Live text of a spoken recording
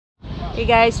Hey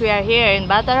guys, we are here in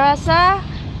Bataraza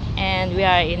and we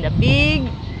are in the big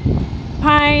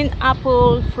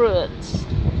pineapple fruits.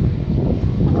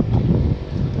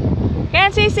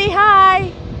 Kenzie, say hi!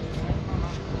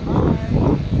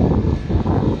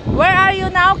 Where are you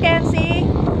now, Kenzie?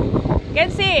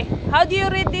 Kenzie, how do you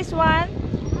read this one?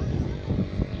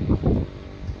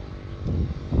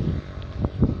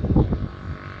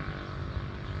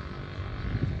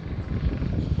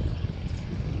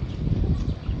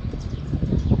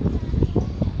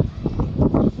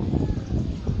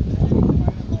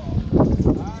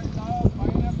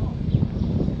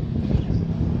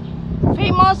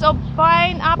 Famous of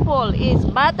pineapple is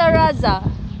Bataraza,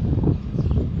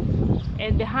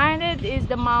 and behind it is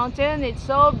the mountain. It's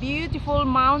so beautiful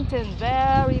mountain,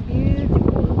 very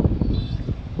beautiful.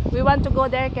 We want to go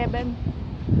there, Kevin.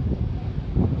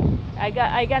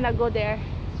 I gonna go there,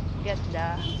 get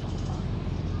the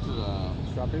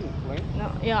shopping lane.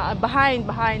 No, yeah,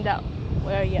 behind that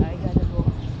where, yeah, I gotta go.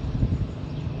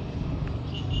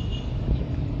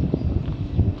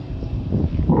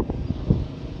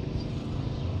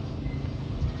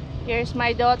 Here's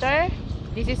my daughter.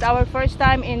 This is our first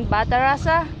time in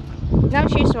Bataraza. Now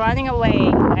she's running away.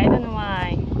 I don't know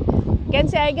why.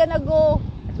 Kenzie, I gonna go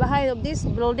behind of this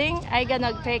building. I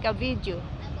gonna take a video.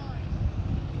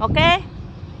 Okay?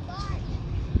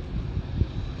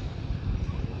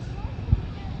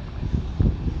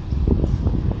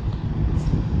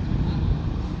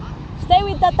 Stay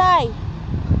with Tatay.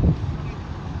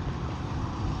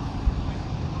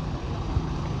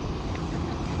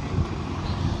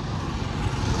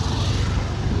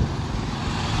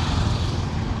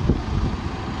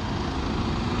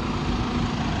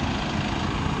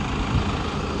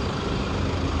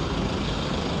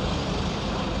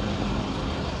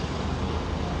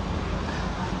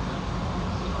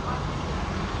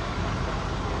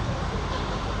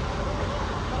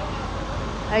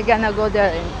 I'm gonna go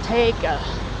there and take a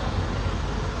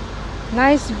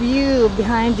nice view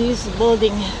behind this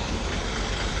building.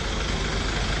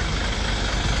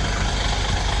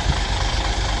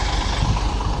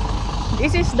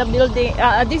 This is the building,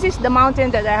 this is the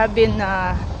mountain that I have been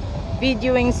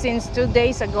videoing since 2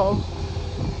 days ago.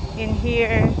 In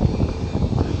here,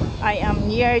 I am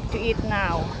near to it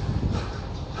now.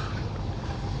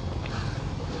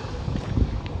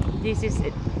 This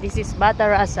is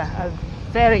Bataraza, a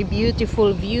very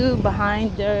beautiful view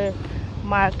behind the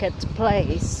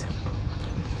marketplace.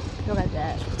 Look at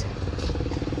that.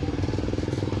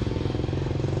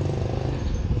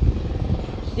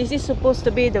 This is supposed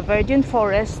to be the virgin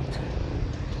forest,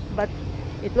 but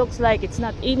it looks like it's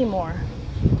not anymore.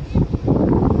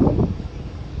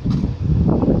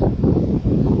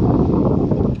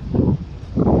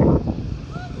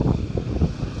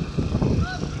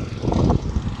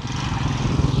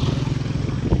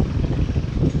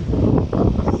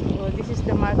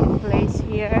 Marketplace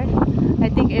here. I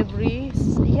think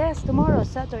tomorrow,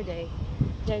 Saturday,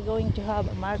 they're going to have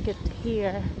a market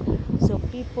here, so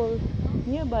people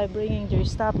nearby bringing their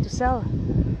stuff to sell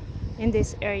in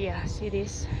this area. See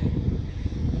this?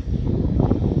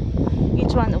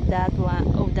 Each one of that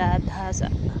has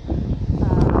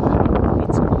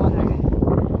its owner.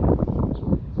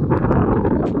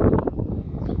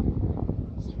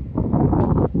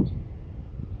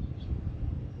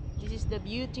 This is the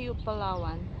beauty of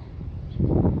Palawan.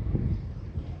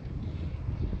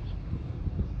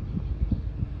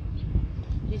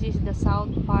 This is the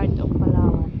south part of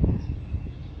Palawan.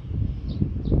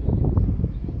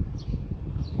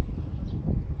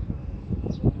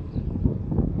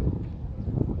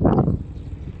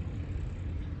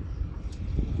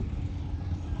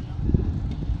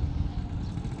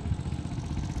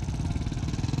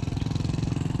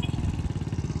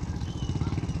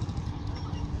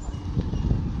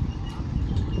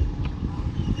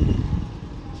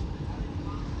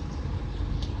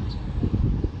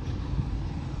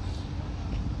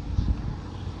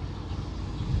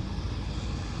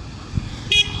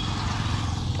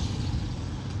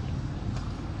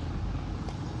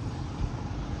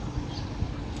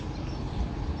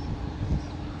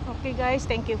 Okay guys,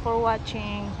 thank you for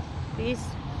watching. Please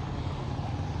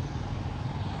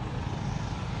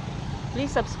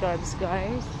subscribe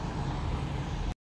guys.